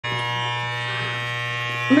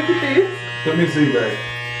Look at this. Let me see, babe.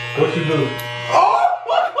 What you do?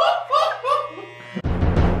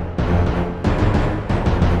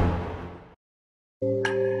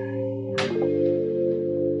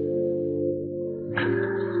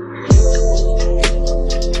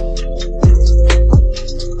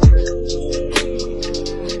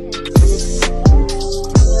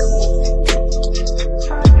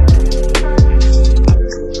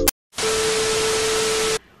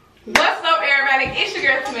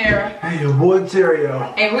 Tamara. Hey, your boy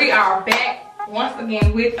Tario. And we are back once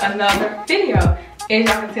again with another video. As y'all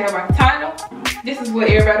can tell by the title, this is what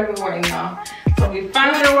everybody been waiting on. So we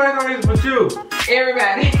finally waiting on this but you.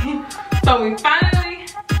 Everybody. So we finally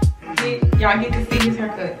y'all get to see his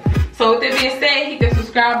haircut. So with that being said, hit that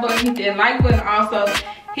subscribe button, hit that like button, also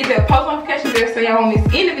hit that post notification bell so y'all won't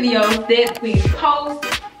miss any videos that we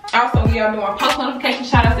post. Also, we are doing post notification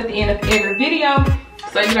shout outs at the end of every video.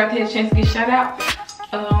 So you got to have a chance to get shout out.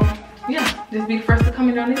 Yeah, just be the first to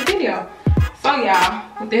comment on this video. So y'all,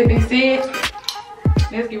 with that being said,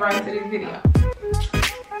 let's get right into this video.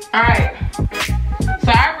 Alright.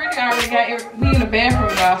 So I already got we in the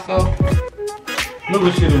bathroom, y'all, so look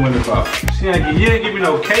what she done went about. You ain't give me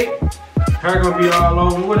no cake. Her gonna be all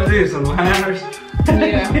over. What is this? Some liners?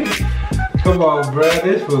 Yeah. Come on, bruh.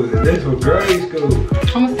 This was grade school.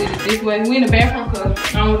 I'm gonna sit this way. We in the bathroom because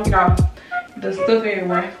I don't want to get all the stuff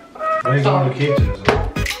everywhere. They go in the kitchen or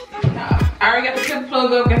something. Nah. I already got the clip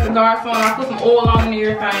plug up, got the guards on. I put some oil on and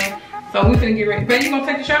everything. So we finna get ready. Baby, you gonna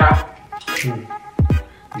take the shirt off?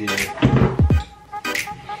 Yeah.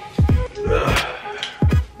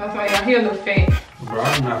 That's why y'all hear a little fat. Bro,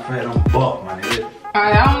 I'm not fat. I'm buff, my nigga.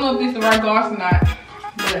 Alright, I don't know if this is the right guards or not.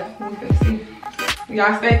 But we finna see.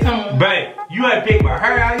 Y'all stay tuned. Babe, you ain't pick my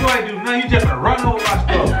hair out. You ain't do nothing. You just gonna run over my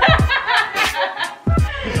stuff.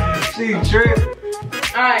 She tripped.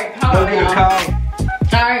 Alright, hold on, y'all.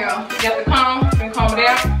 Alright, y'all. Got the comb. Gonna comb it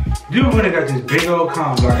out. You really got this big old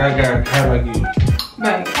comb like I got hair like you.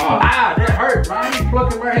 Babe, come on. Ah, that hurt, bro. I ain't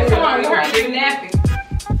plucking my hair. Come on, you already getting nappy.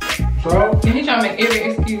 So? And he trying to make every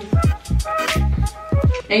excuse.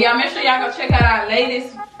 And y'all make sure y'all go check out our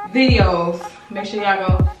latest videos. Make sure y'all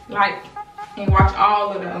go like and watch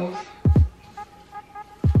all of those.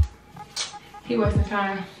 He wasting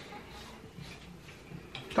time.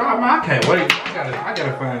 Stop, man, I can't wait. I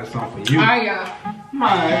gotta find something for you. Alright, y'all.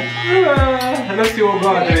 Man, let's see what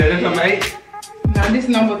God did. This number 8. No, this is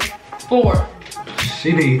number 4.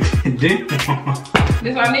 She needs this one.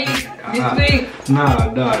 This what I need. This big.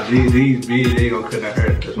 Nah, these big, they gonna cut that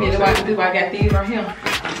hair. That's Yeah, this why I got these right here.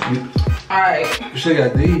 Alright. You should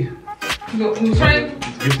got these.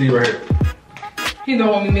 Get these right here. He don't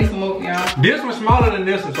want me to mess them up, y'all. This one's smaller than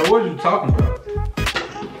this one, so what are you talking about?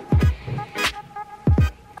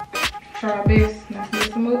 Try our best not to mess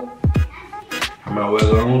them up. I might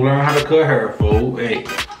well gonna learn how to cut hair, fool. Hey, you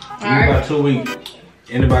got 2 weeks.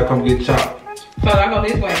 Anybody come get chopped. So I go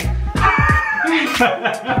this way.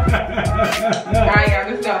 Alright, y'all,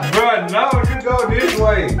 let's go. Bro, no, you go this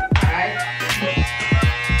way. Alright.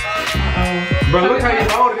 Bro, look how you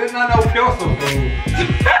hold it. There's not no pencil, fool.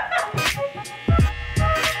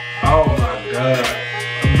 Oh my God.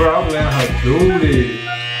 Bro, I'm letting her do this.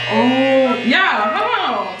 Oh, y'all, hold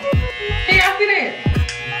on. Can y'all see that?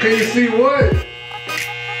 Can you see what?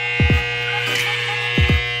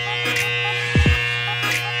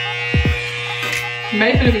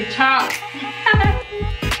 Making it be chopped.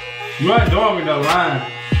 You ain't doing me no line.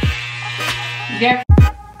 Yeah.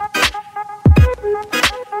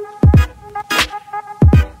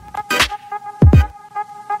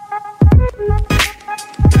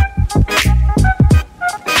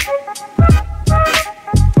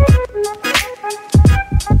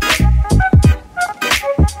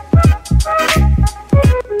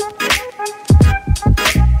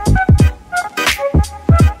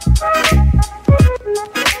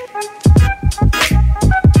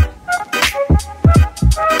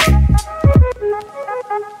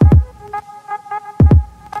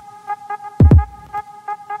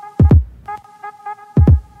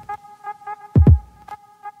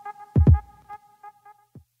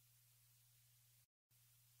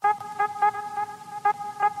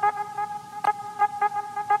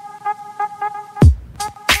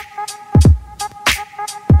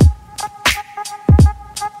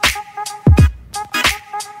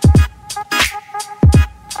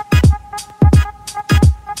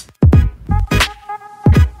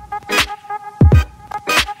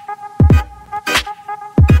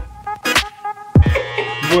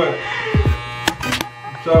 What?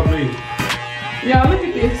 Stop me. Y'all, look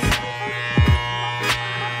at this.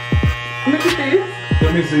 Look at this.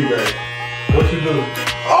 Let me see, babe. What you do?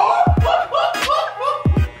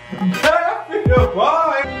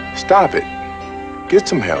 Stop it. Get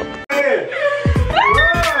some help.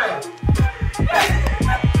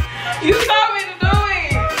 You told me to do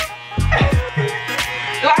it.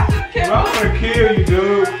 I should have kept I'm gonna kill you,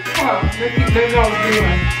 dude. Come on, let's go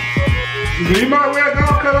doing. You might well go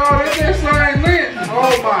cut all this same length.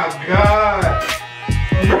 Oh my God.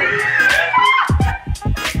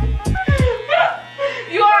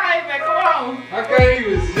 You alright, man? Come on. I can't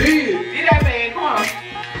even see it. It ain't bad. Come on.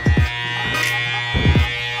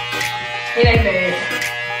 It ain't bad.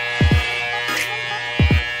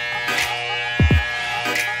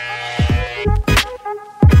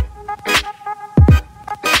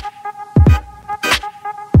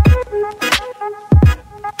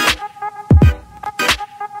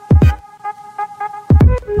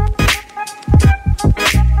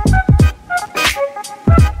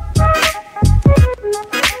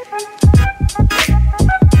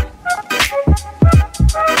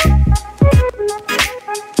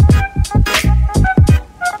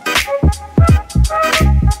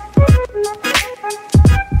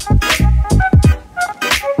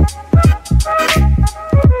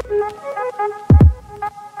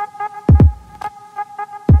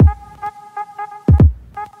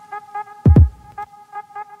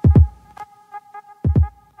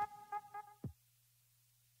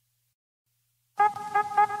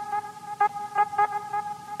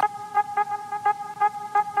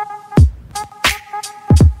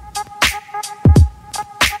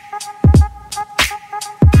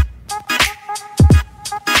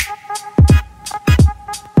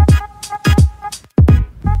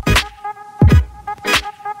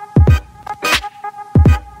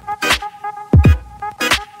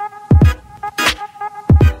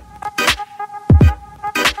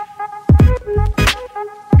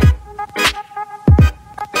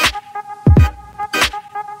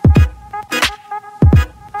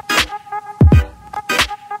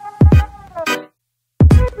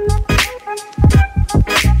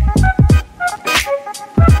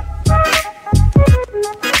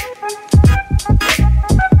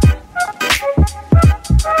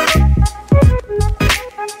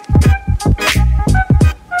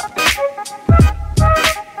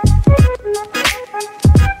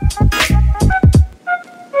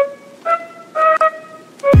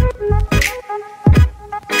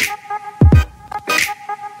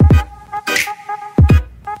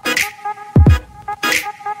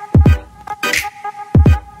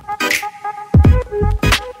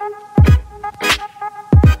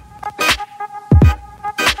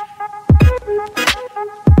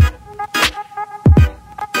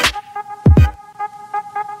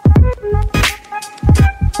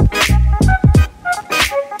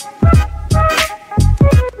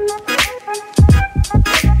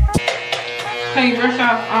 Take your brush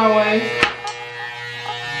off always.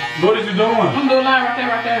 What is you doing? I'm doing line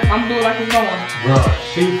right there. I'm doing like it's going. Bro,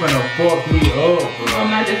 she finna fuck me up, bro. I'm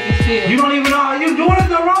not just be still. You don't even know how you doing it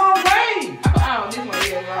the wrong way. Oh, this one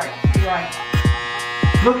is right. You're right.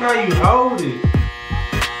 Look how you hold it.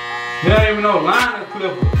 There ain't even no liner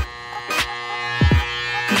clipper.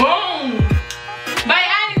 Boom! Babe,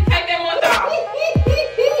 I need to take that one off.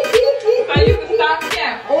 So you can stop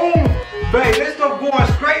capping. Boom! Babe, this stuff going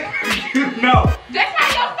straight. You know. That's how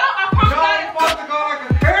your stuff are pumped No, it's supposed to go like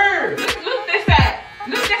a curve. Look this side.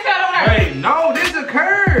 Look this side over there. Hey, no, this is a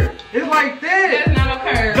curve. It's like this. That's not a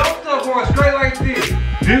curve. Your stuff going straight like this.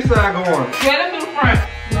 This side going. Yeah, let's do the front.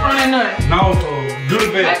 The front ain't nothing. No, do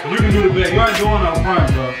the back. You can do the back. You ain't doing no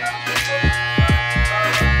front, bro.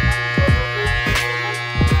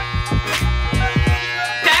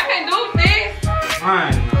 I can't do this.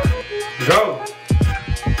 Fine. Go.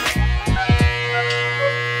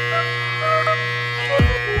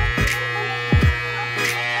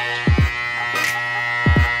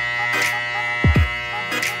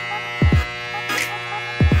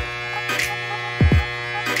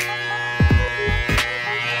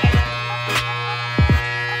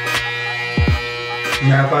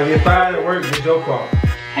 Now if I get fired at work, it's your fault.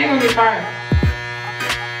 How you gonna get fired?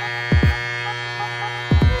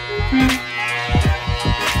 You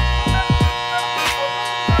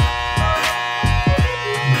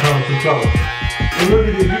come too close. But look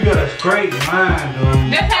at this, you got a straight line,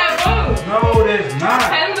 dude. That's how it goes. No, that's not.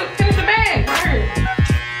 Hey, look, finish the bag right here.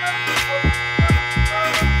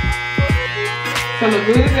 So look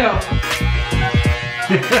good as hell.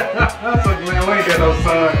 I'm so glad we ain't got no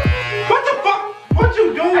sun. What the fuck? What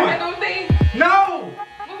you doing? I can't do a thing. No!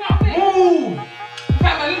 What's wrong with it? Move!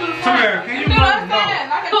 Tamara, can you move?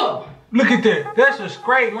 No. Look at that. That's a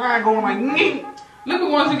straight line going like neat. Look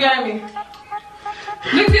at what you gave me.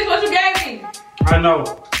 Look at this, what you gave me. I know.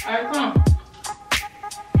 Alright, come on.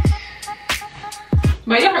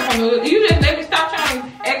 But your hair gonna look. You just let me stop trying to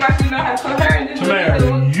act like you know how to cut hair and just Tamara,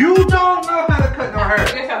 you don't know how to cut no hair.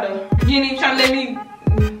 Yes, I do. You ain't even trying to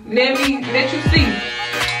let you see.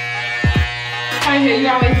 Right here, you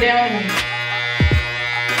always down.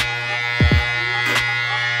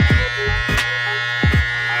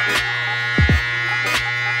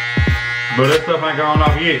 But that stuff ain't gone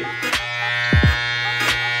off yet.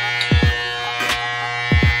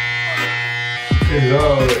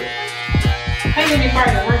 Lord. How you gonna be part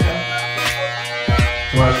of the work though?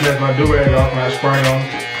 When I snap my do-rag off and I spray on it.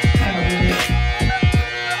 I don't do that.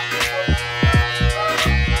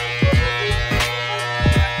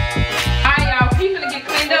 Alright, y'all. He's gonna get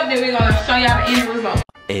cleaned up, then we're gonna show y'all the end result.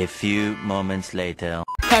 A few moments later.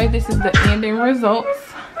 Okay, this is the ending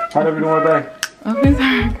results. How did we doing today? Of his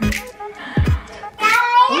haircut.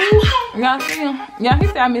 Y'all see him? Yeah, he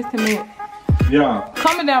said I missed him up. Yeah.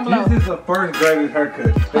 Comment down below. This is the first graded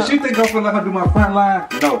haircut. If she think I'm gonna let her do my front line,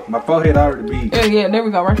 no, my forehead already beat. Yeah, yeah, there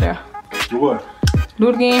we go, right there. Do what? Do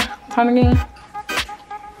it again. Turn again.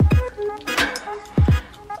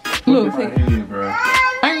 Look, see. Head, bro.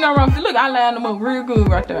 Ain't no wrong. Look, I lined them up real good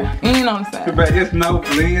right there. Ain't on the side. It's no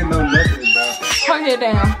blend, no nothing, bro. Put your head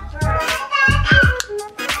down.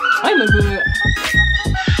 They look good.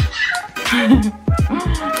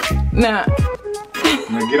 Now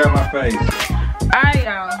get out my face. Alright,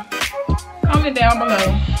 y'all. Comment down below.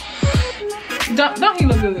 Don't he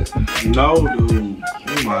look good? No, dude.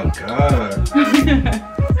 Oh my god.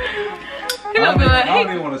 He look good. I don't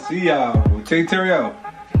even want to see y'all. Take Tario.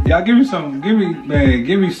 Y'all give me some, give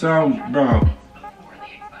me some, bro.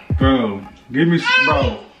 Bro, give me,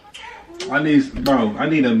 bro. I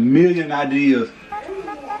need a million ideas.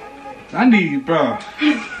 I need, bro.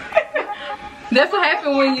 That's what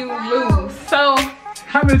happened when you lose. So,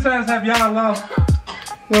 how many times have y'all lost?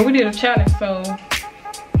 Well, we did a challenge, so.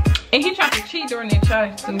 And he tried to cheat during that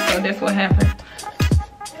challenge too, so that's what happened.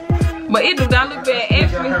 But it do not look bad,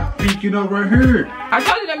 actually. Peek, you know, right here. I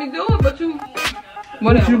told you let me do it, but you.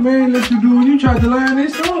 What you mean let you do when you tried to line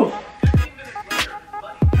this up?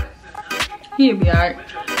 He'll be alright.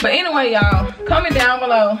 But anyway, y'all, comment down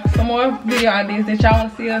below some more video ideas that y'all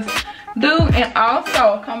want to see us do, and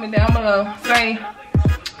also comment down below, say,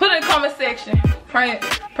 put in the comment section, pray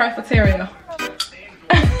for Tario.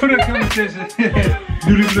 Put in the comment section,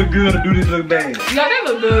 do this look good or do this look bad? No, they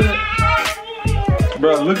look good.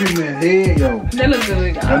 Bro, look in the head, yo. They look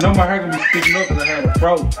good, y'all. I know my hair gonna be sticking up because I have a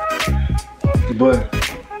fro. But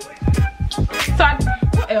so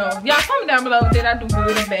what else? Y'all comment down below did I do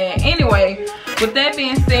good or bad. Anyway, with that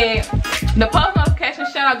being said, the post notification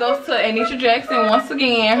shout out goes to Anisha Jackson once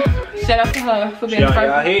again. Shout out to her for being the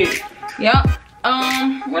first. Yep.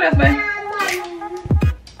 What else, babe?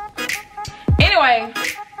 Anyway,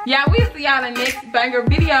 y'all, we'll see y'all in the next banger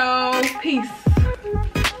video. Peace.